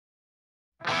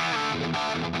Am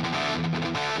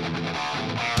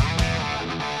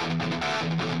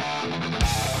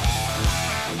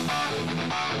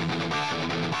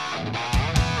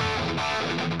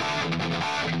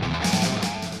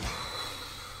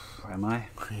I?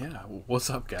 Yeah. What's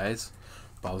up, guys?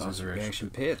 Bowser's Reaction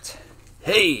Pit.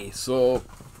 Hey, so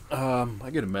I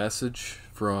get a message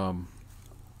from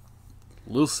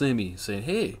LIL SIMI saying,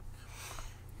 "Hey,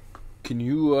 can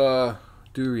you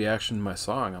do a reaction to my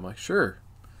song?" I'm like, "Sure.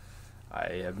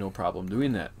 I have no problem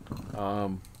doing that."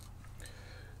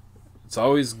 It's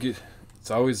always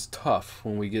tough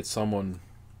when we get someone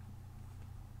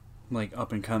like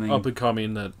up and coming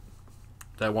that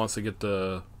wants to get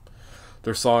their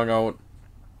song out,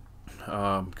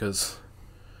 because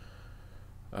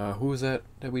who was that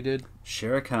we did?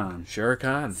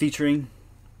 Sherikan featuring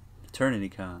Eternity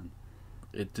Con.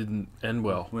 It didn't end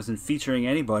well. It wasn't featuring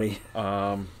anybody.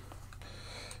 I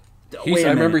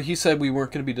remember he said we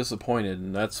weren't going to be disappointed,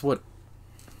 and that's what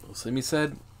Simi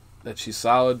said, that she's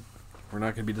solid. We're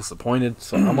not going to be disappointed,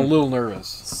 so I'm a little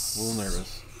nervous.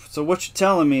 So what you're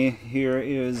telling me here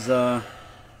is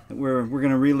we're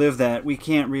going to relive that. We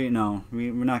can't we're not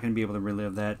going to be able to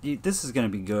relive that. This is going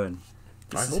to be good.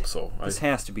 I hope so. This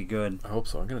has to be good. I hope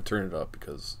so. I'm going to turn it up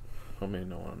because, I mean,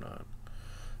 no, I'm not.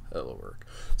 That'll work.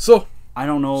 So I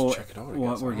don't know check it out,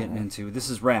 what we're getting into. This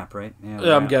is rap, right?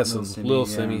 Yeah, I'm guessing. LIL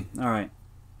SIMI. All right.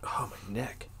 Oh, my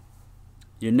neck.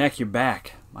 Your neck, your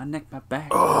back. My neck, my back.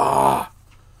 Oh.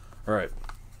 All right.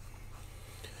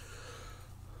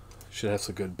 Should have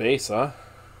some good bass, huh?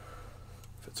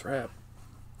 If it's rap.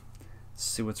 Let's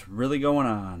see what's really going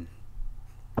on.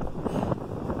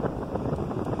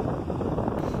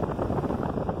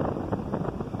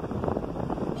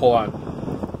 Hold on.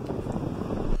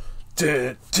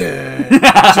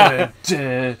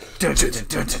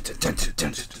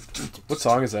 What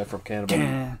song is that from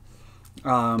Cannibal?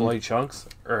 Bloody Chunks?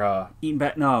 Or Eating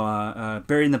back? No,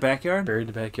 Buried in the Backyard. Buried in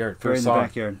the Backyard. Buried in the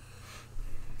Backyard.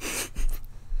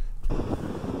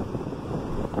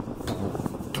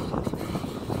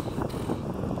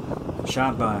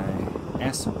 Shot by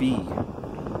SB.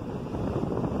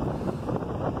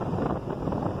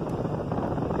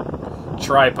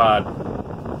 Tripod.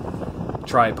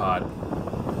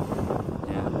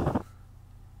 Yeah.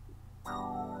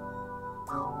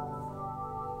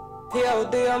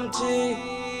 PODMG,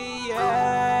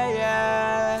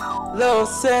 yeah. LIL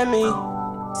SIMI,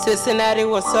 Cincinnati,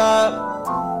 what's up?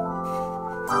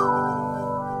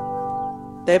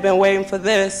 They've been waiting for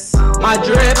this. My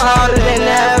drip harder than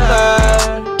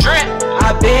ever. Drip.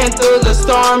 I've been through the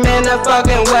storm and the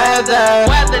fucking weather.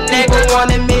 People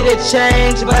wanted me to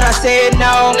change, but I said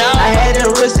no. I had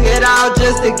to risk it all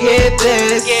just to get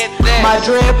this. My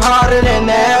drip harder than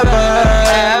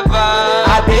ever.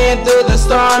 I've been through the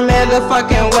storm and the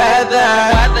fucking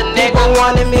weather. People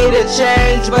wanted me to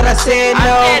change, but I said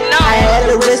no. I had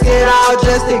to risk it all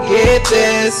just to get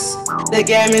this. The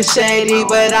game is shady,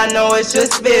 but I know it's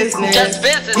just business.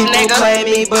 People play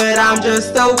me, but I'm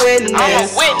just a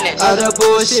witness. Other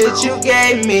bullshit you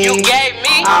gave me.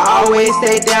 I always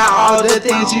stay down all the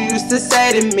things you used to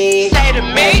say to me.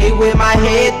 Maybe with my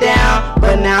head down,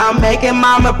 but now I'm making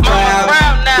mama proud.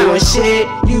 Doing shit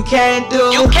you can't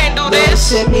do.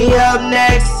 This. Shit me up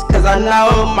next, cause I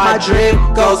know my drip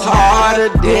goes harder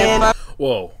than.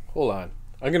 Whoa, hold on.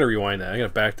 I'm gonna rewind that. I'm gonna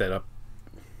back that up.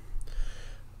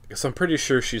 Because I'm pretty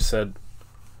sure she said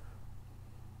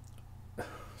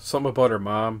something about her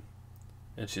mom,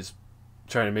 and she's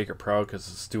trying to make her proud because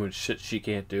it's doing shit she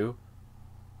can't do.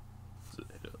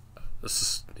 This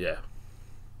is, yeah.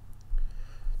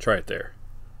 Try it there.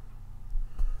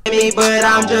 But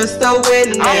I'm just a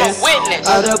witness.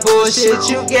 Other bullshit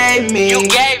you gave me.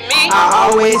 I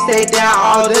always stay down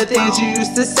all the things you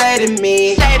used to say to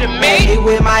me. Maybe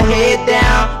with my head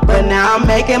down, but now I'm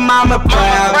making mama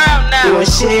proud. Doing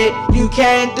shit you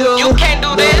can't do.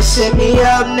 This. Shit me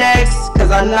up next,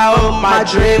 cause I know my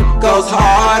drip goes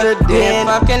harder than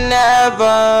fucking ever.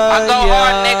 I go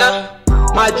hard, nigga.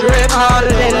 My drip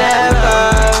harder than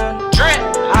ever.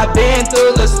 I've been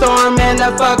through the storm and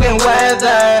the fucking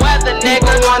weather. People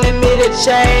wanted me to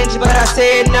change, but I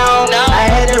said no. I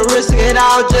had to risk it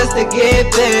all just to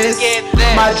get this.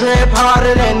 My drip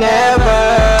harder than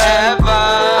ever.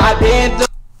 I've been through.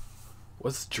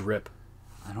 What's drip?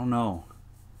 I don't know.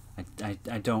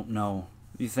 I don't know.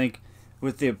 You think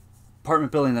with the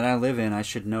apartment building that I live in, I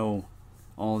should know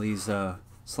all these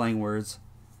slang words?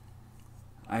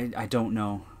 I don't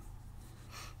know.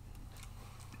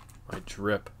 My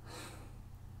drip.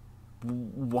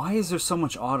 Why is there so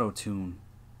much auto-tune?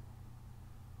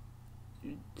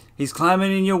 He's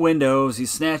climbing in your windows.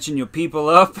 He's snatching your people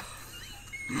up.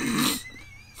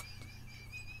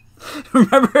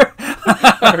 Remember?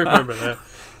 I remember that.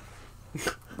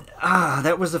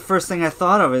 That was the first thing I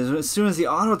thought of. As soon as the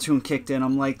auto-tune kicked in,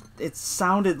 I'm like, it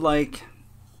sounded like...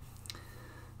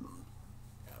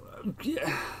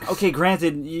 Okay,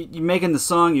 granted, you're making the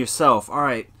song yourself. All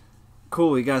right,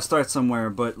 cool, you gotta start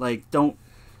somewhere, but like, don't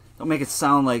make it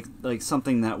sound like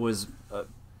something that was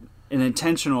an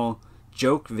intentional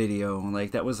joke video.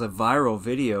 Like, that was a viral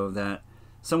video that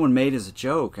someone made as a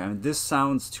joke. I mean, this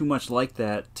sounds too much like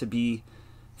that to be...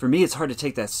 For me, it's hard to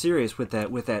take that serious with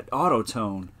that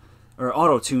auto-tone. Or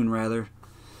auto-tune, rather.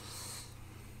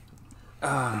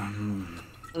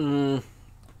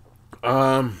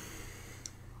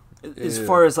 As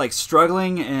far as, like,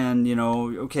 struggling and, you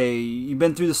know, okay, you've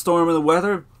been through the storm of the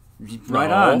weather, right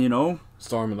on, you know.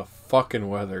 Storm of the fucking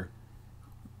weather.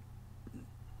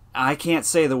 I can't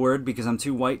say the word because I'm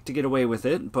too white to get away with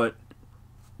it, but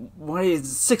why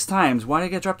 6 times? Why did I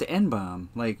get dropped the N-bomb?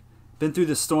 Like, been through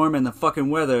the storm and the fucking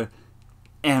weather,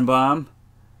 N-bomb.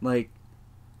 Like,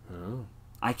 oh.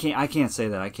 I can't say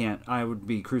that. I would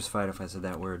be crucified if I said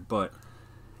that word, but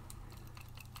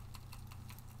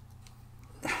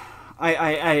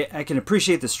I can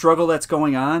appreciate the struggle that's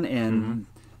going on, and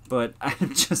but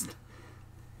I'm just...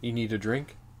 You need a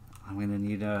drink? I'm gonna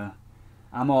need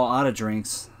I'm all out of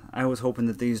drinks. I was hoping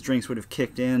that these drinks would have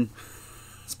kicked in.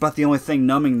 It's about the only thing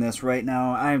numbing this right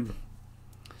now.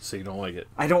 So you don't like it?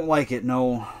 I don't like it.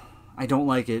 No, I don't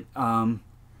like it.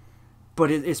 But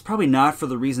it's probably not for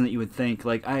the reason that you would think.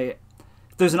 Like,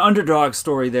 there's an underdog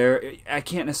story there. I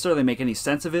can't necessarily make any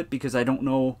sense of it because I don't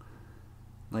know.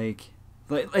 Like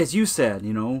as you said,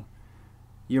 you know,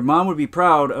 your mom would be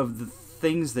proud of the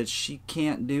things that she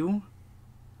can't do.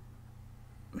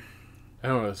 I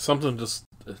don't know. Something just...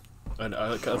 I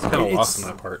was kind of lost in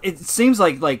that part. It seems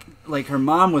like her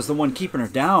mom was the one keeping her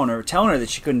down or telling her that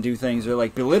she couldn't do things or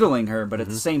like belittling her. But at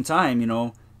the same time, you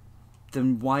know,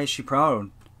 then why is she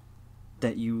proud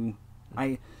that you...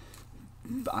 I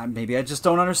maybe I just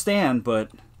don't understand, but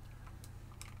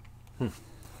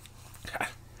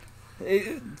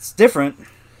it's different.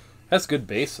 That's good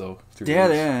bass, though.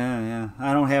 Yeah.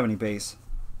 I don't have any bass.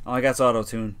 All I got's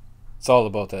auto-tune. It's all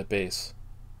about that bass.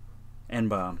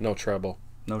 N-bomb. No treble.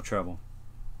 No trouble.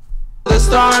 The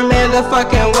storm and the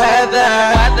fucking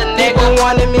weather. People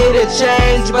wanted me to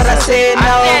change, but I said no.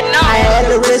 I had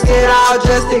to risk it all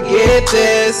just to get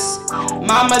this.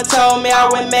 Mama told me I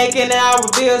would make it and I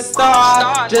would be a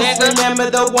star. Just remember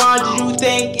the ones you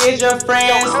think is your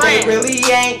friends, they really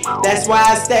ain't. That's why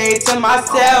I stay to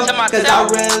myself, cause I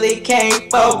really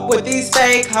can't fuck with these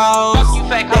fake hoes.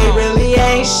 They really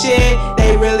ain't shit,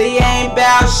 they really ain't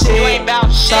bout shit.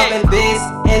 Talking this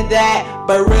and that,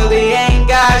 but really ain't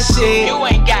got shit.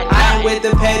 I ain't with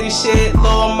the petty shit,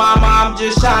 little mama, I'm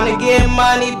just trying to get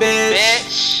money,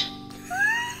 bitch.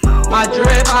 My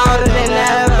drip harder than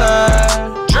ever.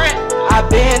 I've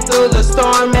been through the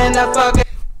storm and the fucking...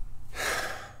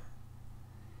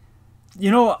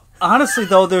 You know, honestly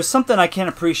though, there's something I can't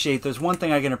appreciate. There's one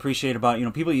thing I can appreciate about, you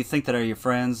know, people you think that are your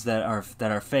friends that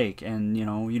are fake, and you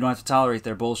know, you don't have to tolerate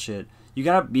their bullshit. You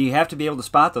have to be able to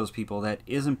spot those people. That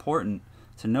is important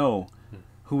to know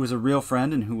who was a real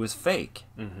friend and who was fake.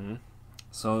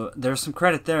 So there's some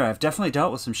credit there. I've definitely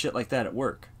dealt with some shit like that at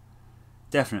work.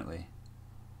 Definitely.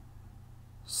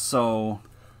 So...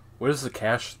 What does the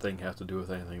cash thing have to do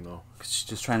with anything, though? She's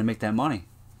just trying to make that money.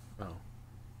 Oh,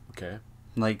 okay.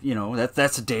 Like, you know,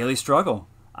 that's a daily struggle.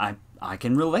 I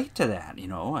can relate to that, you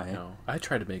know. I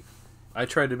try to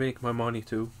make my money,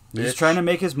 too. He's trying to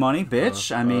make his money,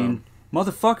 bitch. I mean,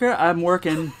 motherfucker, I'm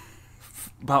working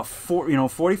about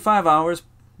 45 hours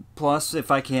plus if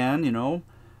I can, you know.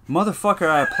 Motherfucker,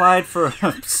 I applied for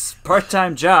a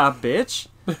part-time job, bitch.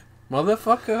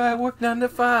 Motherfucker, I work 9 to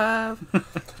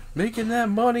 5. Making that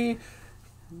money.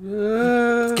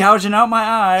 Gouging out my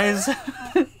eyes.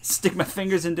 Stick my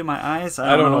fingers into my eyes.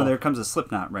 I don't know. There comes a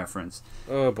Slipknot reference.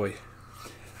 Oh, boy.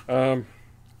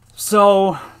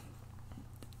 So...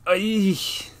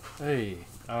 hey.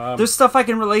 There's stuff I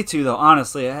can relate to, though,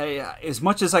 honestly. As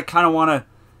much as I kind of want to...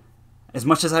 As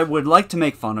much as I would like to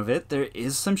make fun of it, there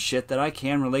is some shit that I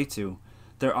can relate to.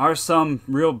 There are some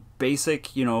real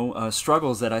basic, you know,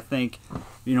 struggles that I think,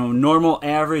 you know, normal,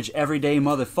 average, everyday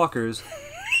motherfuckers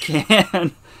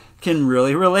can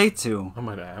really relate to. I'm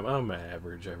an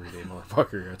average, everyday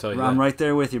motherfucker, I tell you that. I'm right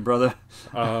there with you, brother.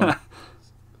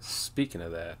 Speaking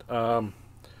of that, I'm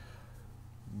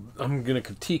going to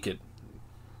critique it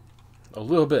a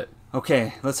little bit.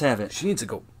 Okay, let's have it. She needs to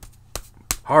go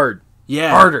hard.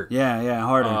 Yeah. Harder. Yeah,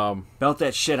 harder. Belt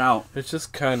that shit out. It's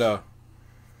just kind of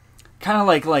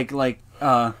like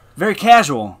very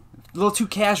casual. A little too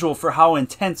casual for how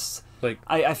intense Like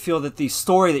I feel that the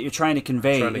story that you're trying to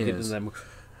convey trying to get into that.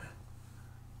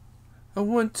 I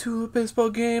went to a baseball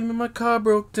game and my car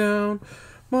broke down.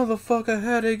 Motherfucker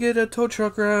had to get a tow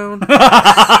truck round.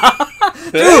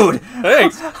 Dude!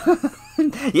 Thanks.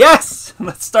 Yes!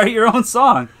 Let's start your own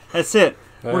song. That's it.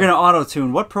 We're going to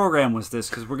auto-tune. What program was this?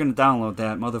 Because we're going to download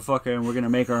that, motherfucker, and we're going to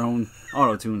make our own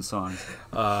auto-tune songs.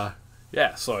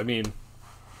 Yeah, so, I mean...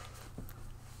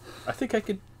 I think I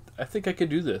could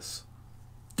do this.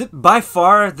 By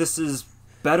far, this is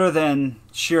better than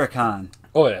Shere Khan.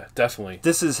 Oh, yeah, definitely.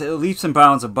 This is leaps and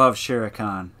bounds above Shere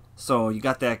Khan. So, you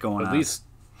got that going on. At least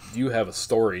you have a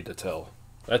story to tell.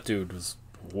 That dude was...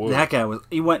 Whoa. That guy was...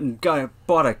 He went and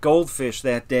bought a goldfish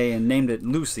that day and named it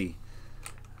Lucy.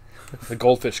 The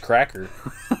goldfish cracker.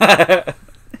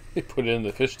 He put it in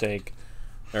the fish tank.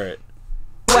 All right.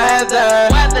 Weather,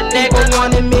 people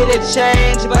wanted me to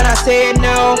change, but I said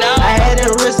no. I had to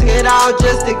risk it all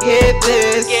just to get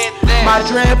this. My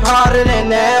drip harder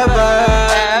than ever.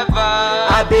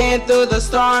 I've been through the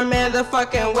storm and the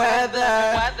fucking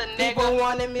weather. People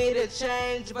wanted me to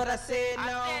change, but I said no.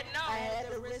 I had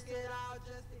to risk it all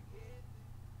just to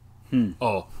get.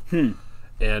 Oh.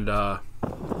 And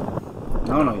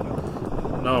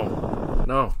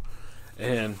No.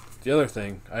 And the other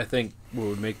thing, I think what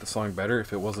would make the song better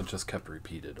if it wasn't just kept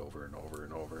repeated over and over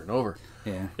and over and over.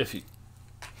 Yeah. If you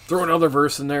throw another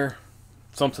verse in there,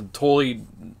 something totally,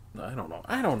 I don't know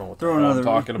what the hell I'm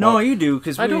talking about. No, you do,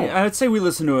 because I don't. I would say we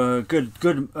listen to a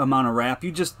good amount of rap.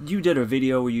 You did a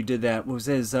video where you did that. What was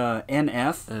his NF?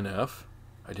 NF.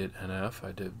 I did NF.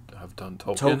 I've done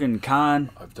Token. Token Khan.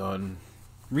 I've done.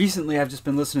 Recently, I've just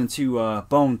been listening to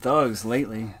Bone Thugs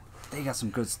lately. They got some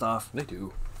good stuff. They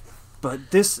do.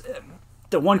 But this,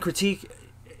 the one critique,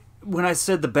 when I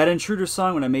said the Bed Intruder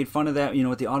song, when I made fun of that,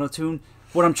 with the auto-tune,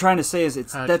 what I'm trying to say is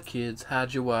Hide your kids,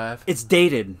 hide your wife. It's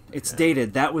dated. It's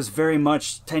dated. That was very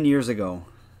much 10 years ago.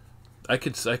 I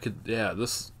could, yeah,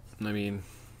 this, I mean,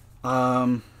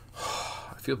 I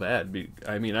feel bad.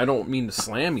 I mean, I don't mean to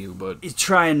slam you, but...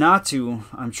 Trying not to.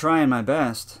 I'm trying my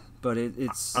best. But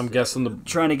it's... I'm guessing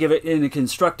trying to give it in a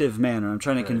constructive manner. I'm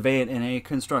trying to convey it in a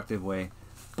constructive way.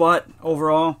 But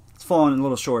overall, it's falling a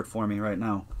little short for me right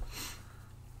now.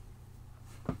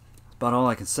 About all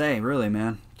I can say, really,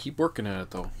 man. Keep working at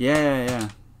it, though. Yeah.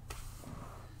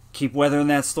 Keep weathering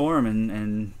that storm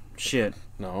and shit.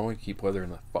 No, we keep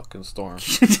weathering the fucking storm.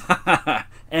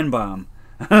 N-bomb.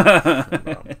 All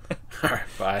right,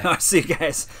 bye. I'll see you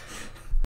guys.